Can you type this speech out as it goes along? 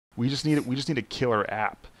We just need a killer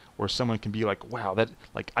app where someone can be like, wow, that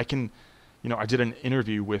like I can, I did an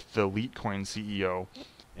interview with the Leetcoin CEO,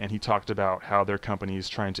 and he talked about how their company is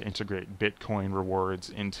trying to integrate Bitcoin rewards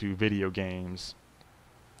into video games,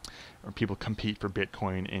 or people compete for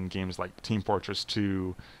Bitcoin in games like Team Fortress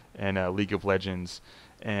 2 and League of Legends,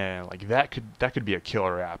 and like that could be a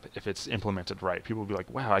killer app if it's implemented right. People will be like,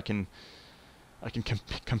 wow, I can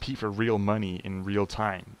compete for real money in real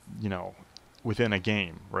time, within a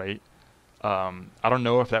game, right? I don't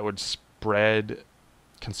know if that would spread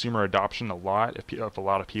consumer adoption a lot. If a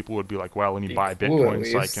lot of people would be like, "Well, let me Be buy cool at Bitcoin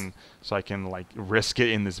least. so I can like risk it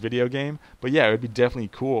in this video game." But yeah, it would be definitely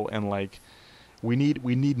cool. And like we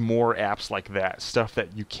need more apps like that. Stuff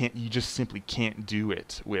that you just simply can't do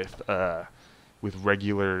it with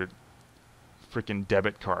regular freaking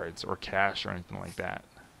debit cards or cash or anything like that.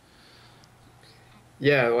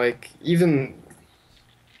 Yeah, like even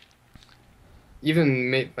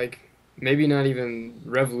like maybe not even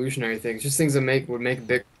revolutionary things, just things that make would make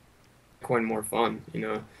Bitcoin more fun,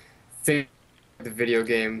 Think the video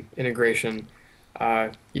game integration.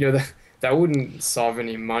 That wouldn't solve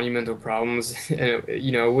any monumental problems, and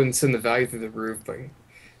it wouldn't send the value through the roof. But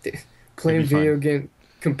It'd be playing fun. video game,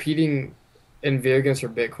 competing in video games for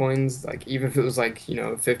Bitcoins, like even if it was like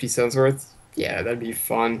 50 cents worth, yeah, that'd be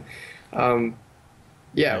fun. Um,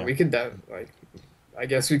 yeah, Yeah. we could that like I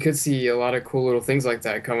guess we could see a lot of cool little things like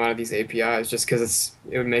that come out of these APIs just because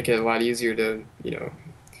it would make it a lot easier to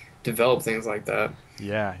develop things like that.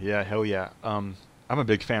 Yeah, yeah, hell yeah. I'm a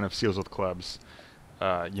big fan of Seals with Clubs.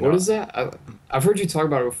 Uh, you What know, is that? I've heard you talk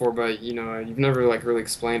about it before, but you've never like really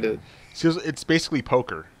explained it. Seals, it's basically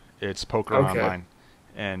poker. It's poker Okay. online,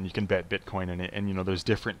 and you can bet Bitcoin in it. And there's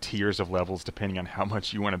different tiers of levels depending on how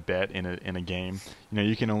much you want to bet in a game.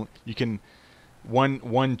 You can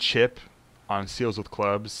one chip on Seals with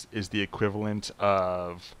Clubs is the equivalent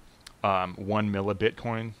of 1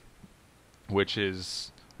 millibitcoin, which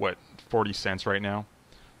is what 40 cents right now.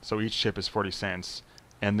 So each chip is 40 cents,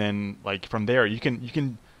 and then like from there you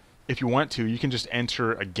can if you want to you can just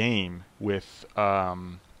enter a game with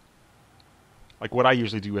like what I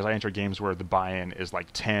usually do is I enter games where the buy-in is like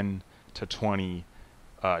 10 to 20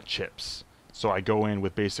 chips. So I go in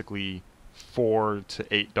with basically $4 to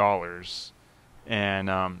 $8, and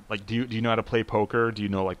like do you know how to play poker? Do you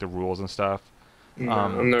know like the rules and stuff? No,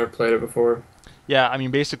 I've Um, never played it before. Yeah, I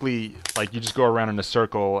mean, basically, like you just go around in a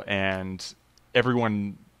circle, and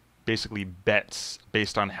everyone basically bets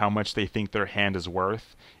based on how much they think their hand is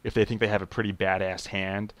worth. If they think they have a pretty badass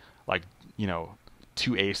hand, like you know,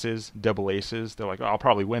 two aces, double aces, they're like, oh, I'll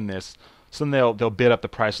probably win this. So then they'll bid up the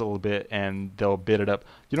price a little bit, and they'll bid it up.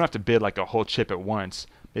 You don't have to bid like a whole chip at once.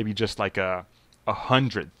 Maybe just like a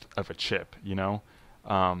hundredth of a chip,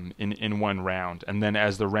 in one round. And then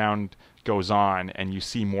as the round goes on and you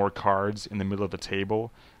see more cards in the middle of the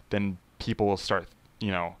table, then people will start,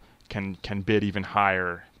 can bid even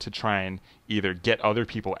higher to try and either get other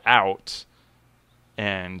people out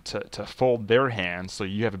and to fold their hands so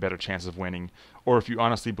you have a better chance of winning. Or if you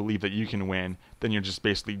honestly believe that you can win, then you're just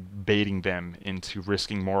basically baiting them into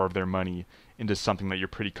risking more of their money into something that you're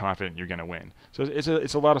pretty confident you're going to win. So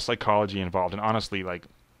it's a lot of psychology involved. And honestly, like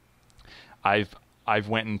I've I've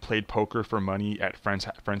went and played poker for money at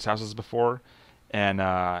friends' houses before, and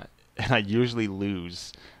and I usually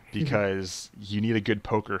lose because you need a good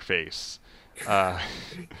poker face, uh,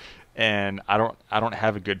 and I don't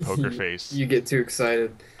have a good poker You, face. you get too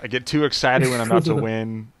excited. I get too excited when I'm about to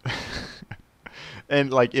win,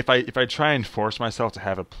 and like if I try and force myself to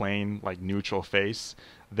have a plain like neutral face,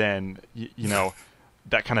 then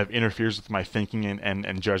that kind of interferes with my thinking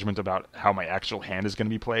and judgment about how my actual hand is going to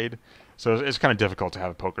be played. So it's kind of difficult to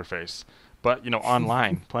have a poker face. But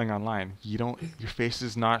playing online, your face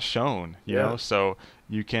is not shown. Yeah. So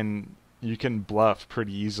you can bluff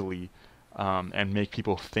pretty easily, and make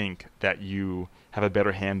people think that you have a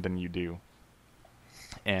better hand than you do.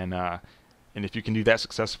 And and if you can do that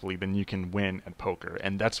successfully, then you can win at poker.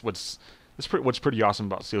 And what's pretty awesome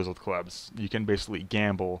about Seals with Clubs. You can basically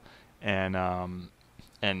gamble, and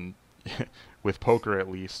and with poker at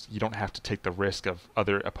least, you don't have to take the risk of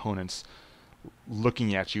other opponents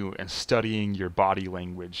looking at you and studying your body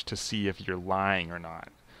language to see if you're lying or not.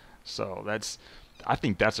 So I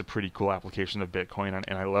think that's a pretty cool application of Bitcoin,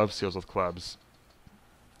 and I love Seals with Clubs.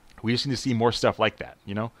 We just need to see more stuff like that.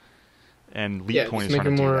 And Yeah, Leetcoin just is trying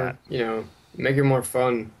to do that. make it more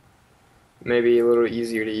fun, maybe a little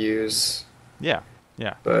easier to use. Yeah,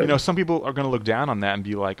 yeah. But Some people are going to look down on that and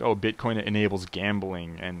be like, "Oh, Bitcoin enables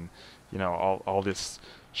gambling and all this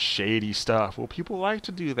shady stuff." Well, people like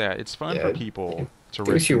to do that. It's fun for yeah, people to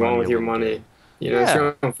do what risk you want money with a your little bit. money. It's Yeah,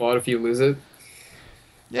 your own fault if you lose it.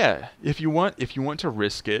 Yeah, if you want to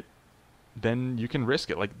risk it, then you can risk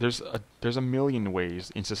it. Like there's a million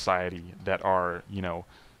ways in society that are,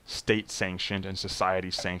 state sanctioned and society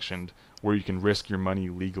sanctioned where you can risk your money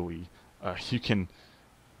legally. You can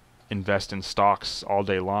invest in stocks all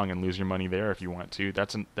day long and lose your money there if you want to.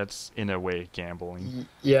 That's in a way gambling.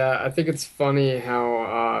 Yeah, I think it's funny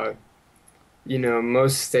how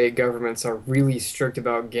most state governments are really strict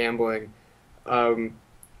about gambling, um,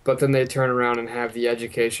 but then they turn around and have the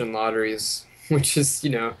education lotteries, which is,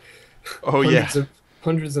 Oh yeah. hundreds of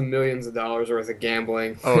hundreds of millions of dollars worth of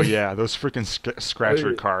gambling. Oh yeah, those freaking scratcher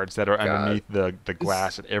Oh, cards that are God, underneath the it's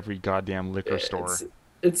glass at every goddamn liquor store. it's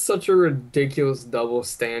it's such a ridiculous double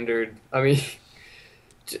standard. I mean,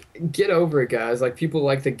 get over it, guys. Like people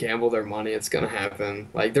like to gamble their money. It's gonna happen.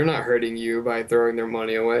 Like they're not hurting you by throwing their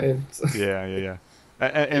money away. Yeah, yeah, yeah.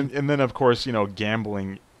 And then of course,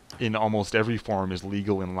 gambling in almost every form is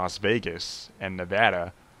legal in Las Vegas and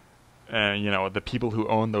Nevada. And the people who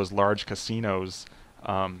own those large casinos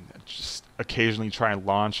just occasionally try and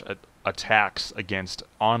launch attacks against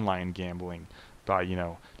online gambling by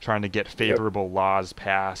trying to get Yep. favorable laws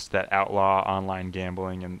passed that outlaw online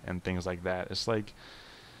gambling and things like that. It's like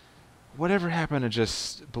whatever happened to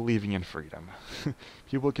just believing in freedom?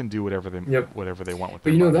 People can do Yep. whatever they want with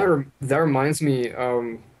But their money. that reminds me.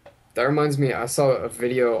 I saw a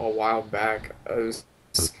video a while back. It was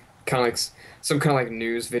kind of like some kind of like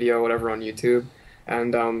news video, whatever, on YouTube,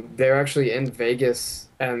 and they're actually in Vegas,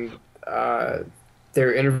 and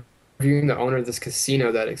they're interviewing the owner of this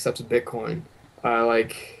casino that accepts Bitcoin.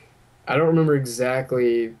 Like, I don't remember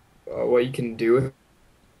exactly what you can do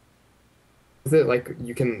with it. Like,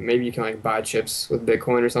 you can like buy chips with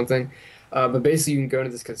Bitcoin or something. But basically, you can go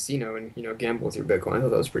into this casino and gamble with your Bitcoin. I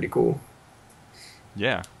thought that was pretty cool.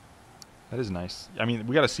 Yeah, that is nice. I mean,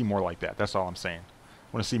 we got to see more like that. That's all I'm saying.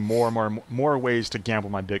 I want to see more and more ways to gamble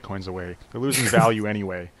my bitcoins away. They're losing value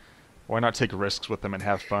anyway. Why not take risks with them and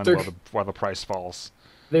have fun They're while the price falls?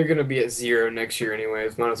 they're gonna be at zero next year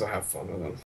anyways. Might as well have fun with them.